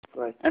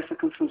Vai. Essa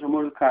canção de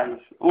amor do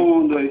Carlos.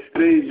 1, 2,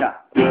 3,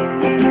 já.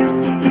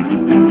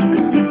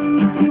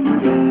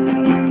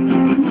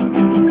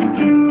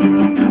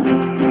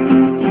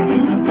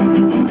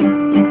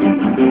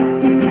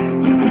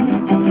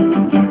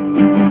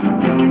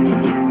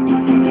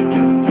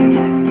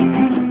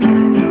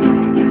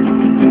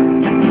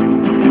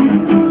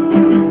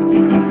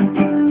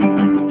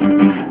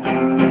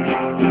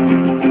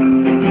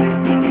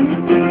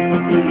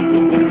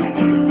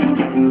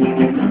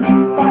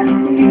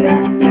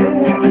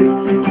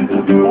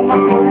 Uma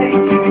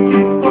corrente de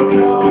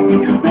escolhas,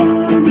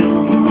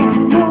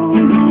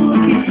 mundo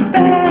que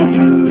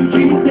espero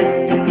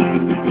dizer,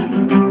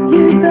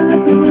 de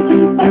tanto de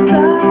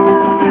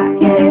passar,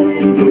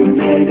 querendo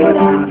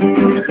melhorar,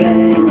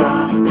 vendo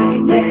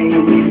aprender,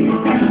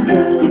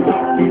 tentando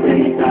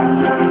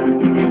aceitar.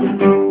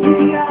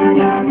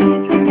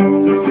 Diariamente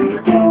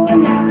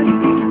escolhas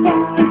que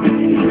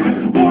fazem,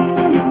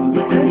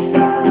 vamos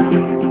deixar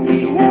e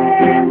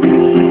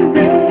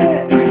reviver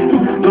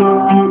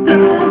outra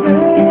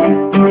vez.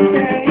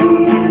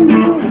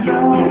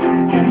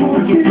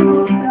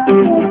 Motivos pra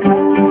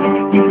tocar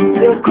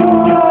seu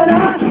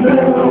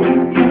coração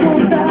e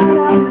voltar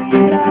a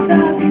lembrar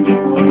das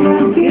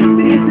escolhas que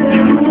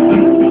fizemos.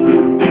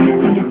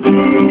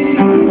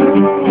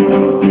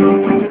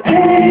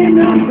 Em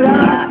meus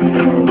braços.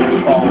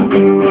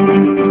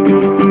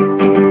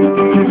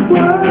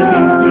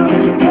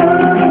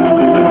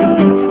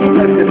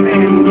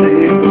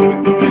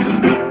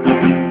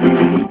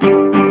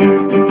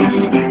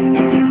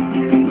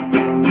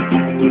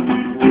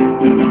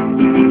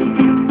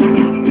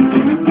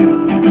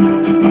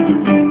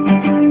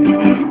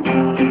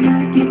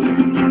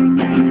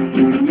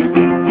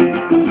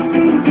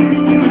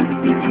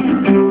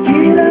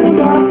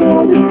 Tirando a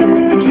todo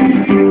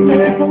instante,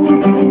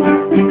 levando uma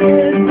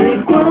certeza e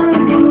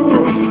quando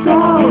o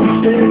sol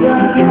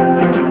chegar,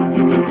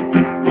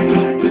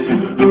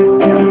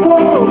 eu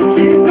vou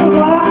te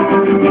provar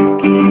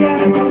que é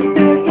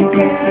você que eu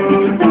quero,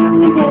 então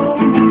vou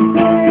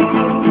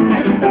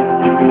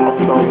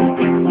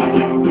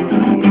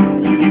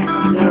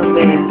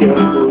Realmente eu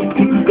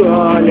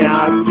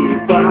escolhas que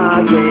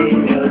fazem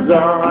meus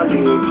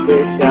olhos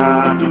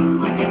fechar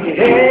e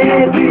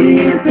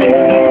reviver.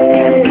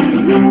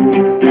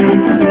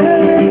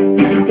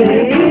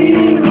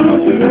 Tem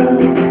ilusão,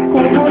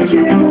 com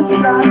motivos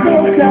pra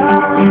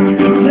tocar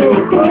meu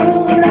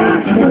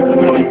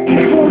coração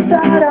e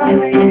voltar a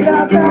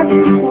lembrar das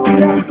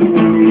escolhas que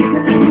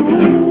fizemos.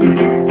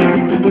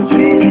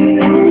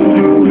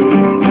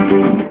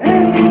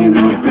 Em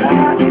meus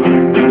braços,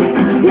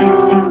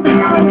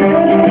 outra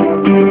vez.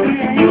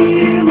 Tem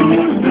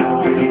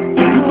ilusão,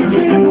 com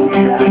motivos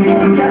pra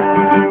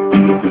tocar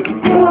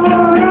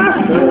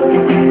coração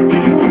e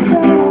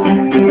voltar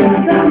a lembrar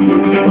das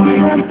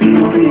escolhas que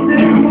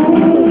fizemos.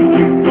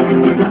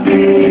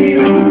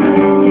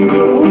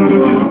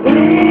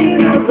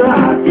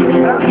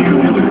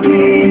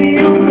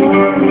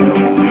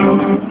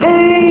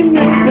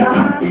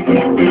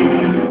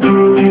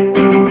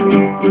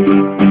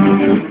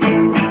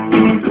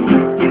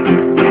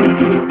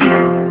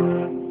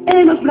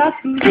 Em meus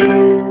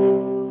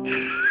braços.